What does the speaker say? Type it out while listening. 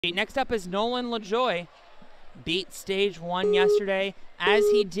Next up is Nolan Lajoie. Beat stage 1 yesterday, as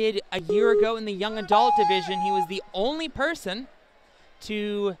he did a year ago in the young adult division. He was the only person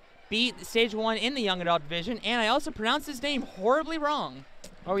to beat stage 1 in the young adult division, and I also pronounced his name horribly wrong.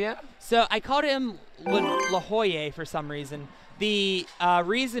 Oh, yeah? So I called him Lajoie for some reason. The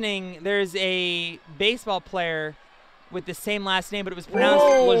reasoning, there's a baseball player with the same last name, but it was pronounced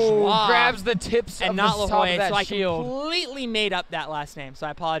Lajoie. Grabs the tips and of not the top of Lajoie, that so I shield. completely made up that last name. So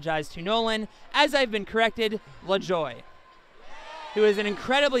I apologize to Nolan, as I've been corrected, Lajoie, who is an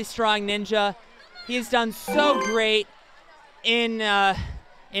incredibly strong ninja. He has done so great in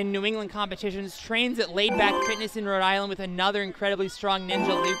New England competitions, trains at Laid Back Fitness in Rhode Island with another incredibly strong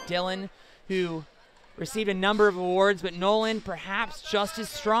ninja, Luke Dillon, who received a number of awards, but Nolan perhaps just as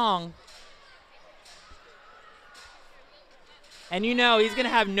strong. And you know he's going to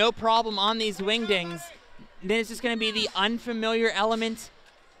have no problem on these wingdings. Then it's just going to be the unfamiliar element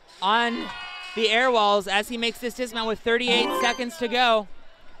on the air walls as he makes this dismount with 38 seconds to go.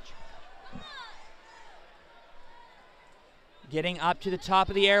 Getting up to the top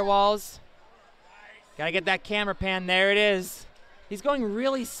of the air walls. Got to get that camera pan. There it is. He's going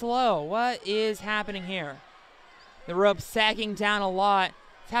really slow. What is happening here? The rope sagging down a lot.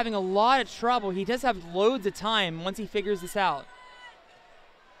 He's having a lot of trouble. He does have loads of time once he figures this out.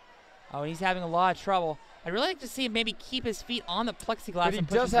 Oh, he's having a lot of trouble. I'd really like to see him maybe keep his feet on the plexiglass. But he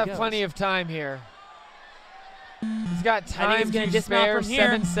does have plenty of time here. He's got time to spare,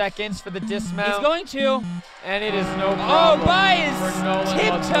 7 seconds for the dismount. He's going to. And it is no problem. Oh, by his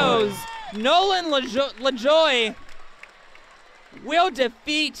tiptoes, Nolan Lajoie will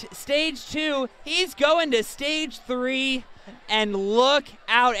defeat stage 2. He's going to stage 3. And look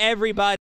out, everybody.